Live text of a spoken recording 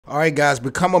All right, guys,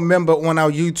 become a member on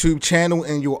our YouTube channel,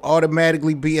 and you'll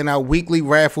automatically be in our weekly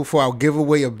raffle for our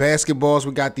giveaway of basketballs.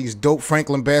 We got these dope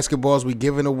Franklin basketballs we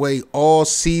giving away all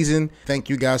season. Thank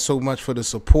you guys so much for the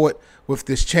support with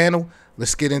this channel.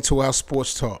 Let's get into our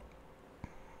sports talk.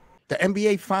 The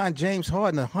NBA fined James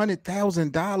Harden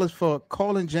 $100,000 for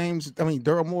calling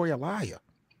Daryl Morey a liar.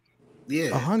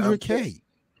 Yeah, $100K.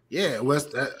 Yeah,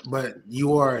 but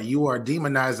you are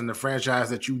demonizing the franchise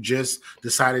that you just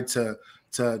decided to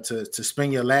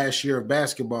spend your last year of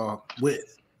basketball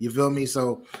with. You feel me?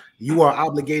 So you are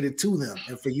obligated to them,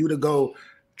 and for you to go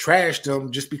trash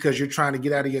them just because you're trying to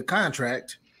get out of your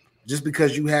contract, just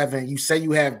because you say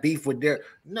you have beef with Daryl.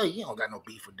 No, you don't got no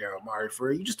beef with Daryl Morey.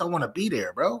 For you just don't want to be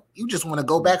there, bro. You just want to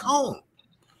go back home.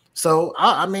 So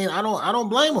I don't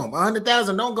blame him.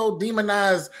 100,000. Don't go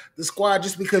demonize the squad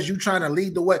just because you're trying to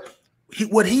lead the way.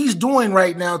 What he's doing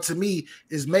right now to me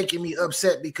is making me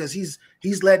upset because he's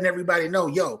letting everybody know,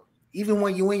 yo, even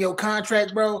when you in your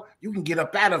contract, bro, you can get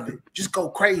up out of it. Just go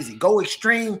crazy, go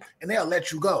extreme, and they'll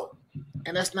let you go.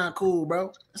 And that's not cool,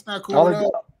 bro. That's not cool at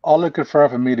all. All it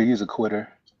confirmed for me that he's a quitter.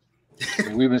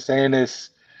 We've been saying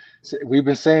this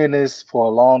for a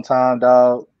long time,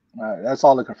 dog. That's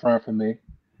all it confirmed for me.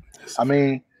 I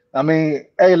mean,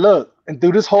 hey, look, and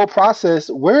through this whole process,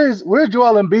 where's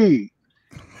Joel Embiid?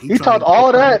 He talked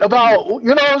all that about,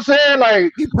 you know what I'm saying?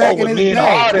 Like, me and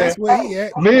Harden,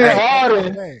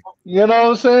 you know what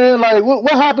I'm saying? Like,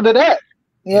 what happened to that?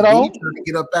 You know? He's trying to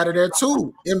get up out of there,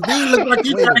 too. Embiid look like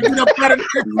he's trying to get up out of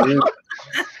there.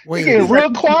 He's getting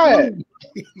real quiet.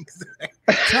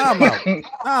 Time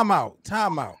out.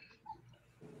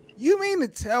 You mean to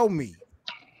tell me,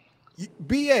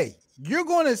 BA, you're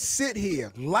going to sit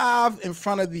here live in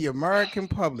front of the American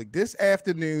public this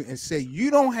afternoon and say you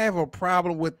don't have a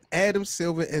problem with Adam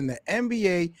Silver and the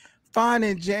NBA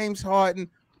fining James Harden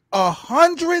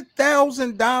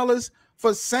 $100,000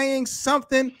 for saying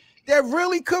something that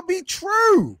really could be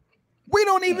true? We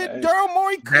don't even, Daryl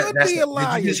Morey could be a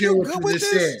liar. Did you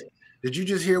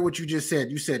just hear what you just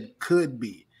said? You said could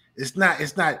be. It's not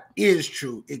is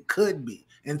true. It could be.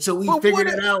 Until we figured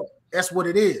it out. That's what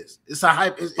it is. It's a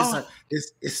hype. It's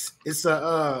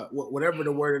a whatever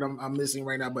the word I'm missing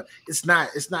right now, but it's not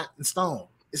in stone.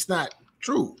 It's not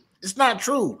true. It's not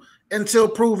true until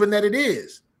proven that it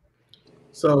is.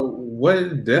 So what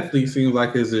it definitely seems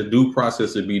like is a due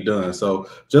process to be done. So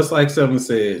just like Seven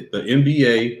said, the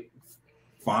NBA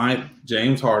fined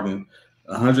James Harden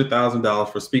 $100,000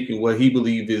 for speaking what he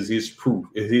believes is his truth.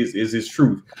 Is his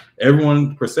truth.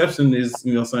 Everyone's perception is,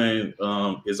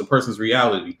 is a person's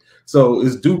reality. So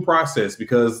it's due process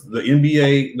because the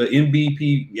NBPA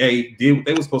did what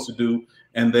they were supposed to do,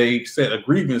 and they set a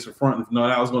grievance in front. No,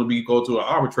 that was going to go to an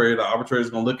arbitrator. The arbitrator is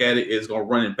going to look at it. Is going to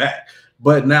run it back.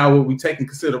 But now what we take in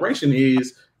consideration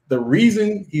is the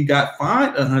reason he got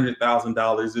fined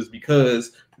 $100,000 is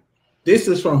because this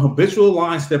is from habitual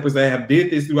line steppers that have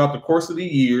did this throughout the course of the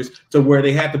years to where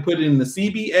they had to put it in the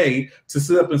CBA to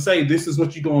sit up and say, this is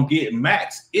what you're going to get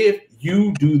max if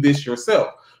you do this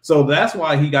yourself. So that's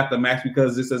why he got the max,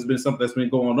 because this has been something that's been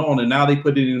going on. And now they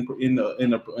put it in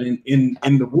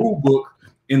the rule book,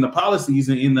 in the policies,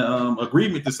 and in the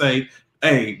agreement to say,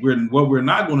 hey, what we're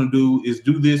not going to do is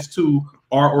do this to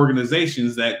our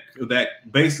organizations that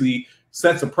basically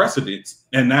sets a precedent.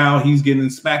 And now he's getting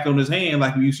smacked on his hand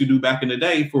like we used to do back in the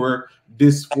day for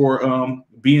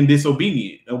being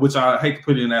disobedient, which I hate to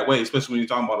put it in that way, especially when you're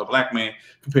talking about a black man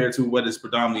compared to what is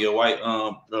predominantly a white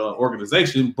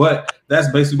organization. But that's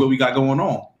basically what we got going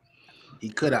on. He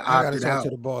could have opted out to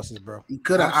the bosses, bro. He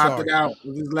could have opted out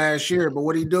with his last year, but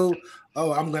what he do?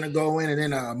 Oh, I'm gonna go in, and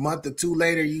then a month or two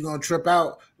later, you gonna trip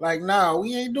out. Like, no,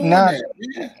 we ain't doing that.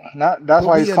 That's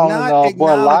why he's calling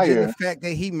boy a liar. The fact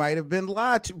that he might have been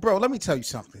lied to, bro. Let me tell you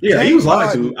something. Yeah, he was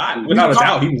lied to. Without a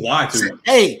doubt, he was lied to.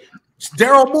 Hey,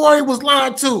 Daryl Morey was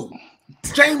lied to.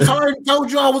 James Harden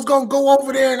told you I was gonna go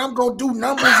over there and I'm gonna do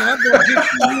numbers and I'm gonna get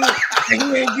you, and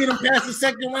he ain't getting past the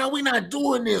second round. We're not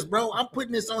doing this, bro. I'm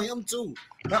putting this on him too.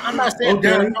 Now, I'm not saying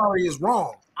Daryl Morey is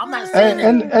wrong. I'm not saying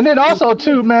and then also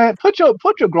too, man, put your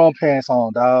grown pants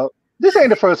on, dog. This ain't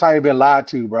the first time you've been lied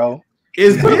to, bro.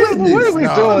 It's business. What are we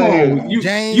doing?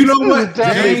 James, you know what?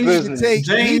 James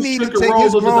need to take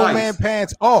his grown man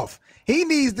pants off. He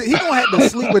gonna have to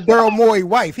sleep with Daryl Morey's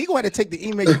wife. He gonna have to take the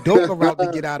email Udoka route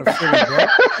to get out of Philly, bro.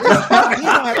 He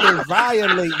gonna have to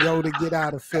violate to get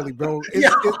out of Philly, bro.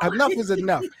 Enough is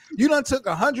enough. You done took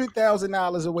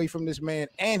 $100,000 away from this man,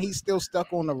 and he's still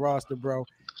stuck on the roster, bro.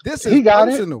 This is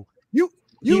personal.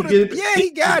 He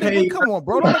got it. But come on,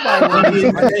 bro. Nobody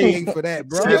want to pay for that,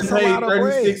 bro. He paid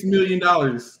 $36 million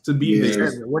to be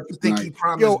there. What you think he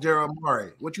promised Daryl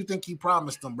Morey? What you think he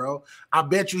promised him, bro? I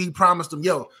bet you he promised him,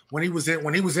 when he was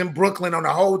in Brooklyn on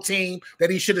the whole team that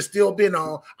he should have still been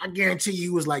on. I guarantee you he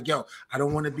was like, I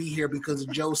don't want to be here because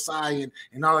of Joe Tsai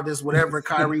and all of this, whatever,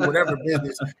 Kyrie, whatever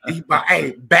business.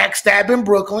 Backstabbing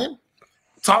Brooklyn.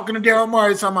 Talking to Daryl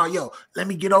Morey, talking about, let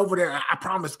me get over there. I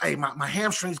promise, my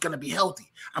hamstring's going to be healthy.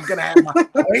 I'm going to have my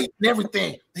weight and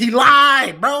everything. He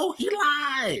lied, bro. He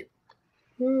lied.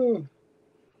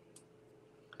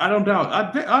 I don't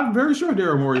doubt. I'm very sure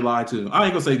Daryl Morey lied to him. I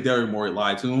ain't going to say Daryl Morey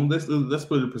lied to him. Let's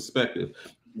put it in perspective.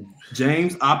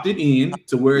 James opted in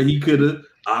to where he could have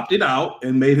opted out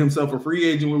and made himself a free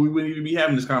agent where we wouldn't even be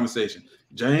having this conversation.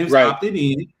 James opted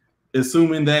in,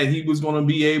 assuming that he was going to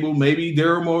be able, maybe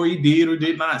Daryl Morey did or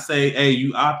did not say, hey,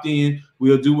 you opt in,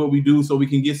 we'll do what we do so we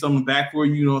can get something back for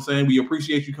you, you know what I'm saying? We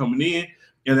appreciate you coming in.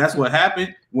 And that's what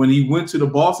happened when he went to the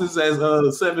bosses,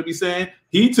 as Seven be saying.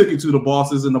 He took it to the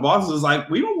bosses, and the bosses was like,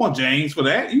 we don't want James for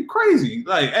that. You crazy.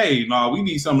 Like, hey, no, we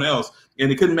need something else. And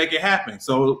they couldn't make it happen.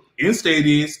 So in state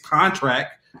is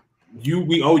contract,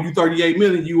 we owe you $38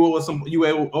 million, you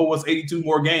owe us 82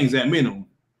 more games at minimum.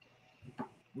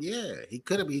 Yeah, he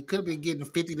could have been getting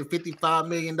 $50 to $55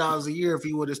 million a year if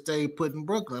he would have stayed put in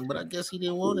Brooklyn, but I guess he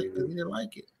didn't want it because he didn't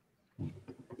like it.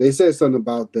 They said something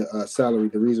about the salary.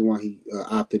 The reason why he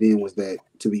opted in was that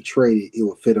to be traded, it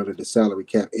would fit under the salary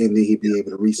cap, and then he'd be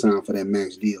able to re-sign for that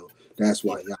max deal. That's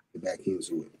why he opted back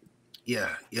into it. Yeah.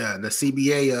 The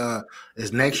CBA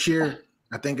is next year.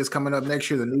 I think it's coming up next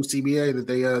year. The new CBA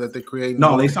that they created.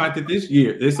 No, they signed it this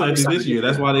year. That's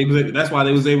why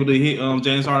they was able to hit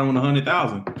James Harden with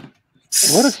 100,000.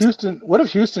 What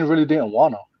if Houston really didn't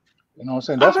want him? You know what I'm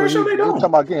saying? That's what we're talking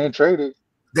about getting traded.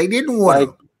 They didn't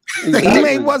want him.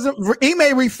 He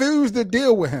may refuse to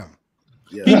deal with him.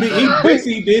 Yeah. He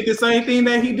basically did the same thing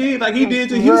that he did, like he did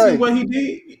to Houston. What he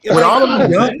did with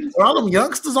all them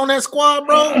youngsters on that squad,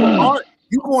 bro.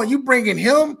 You bringing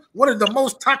him, one of the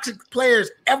most toxic players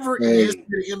ever in the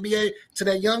history of the NBA, to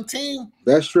that young team.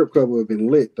 That strip club would have been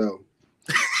lit, though.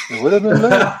 It would have been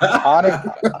lit.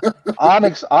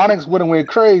 Onyx would have went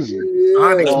crazy.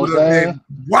 Onyx would have been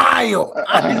wild.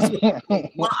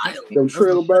 Them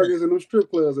trailer burgers and them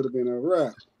strip clubs would have been a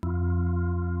wrap.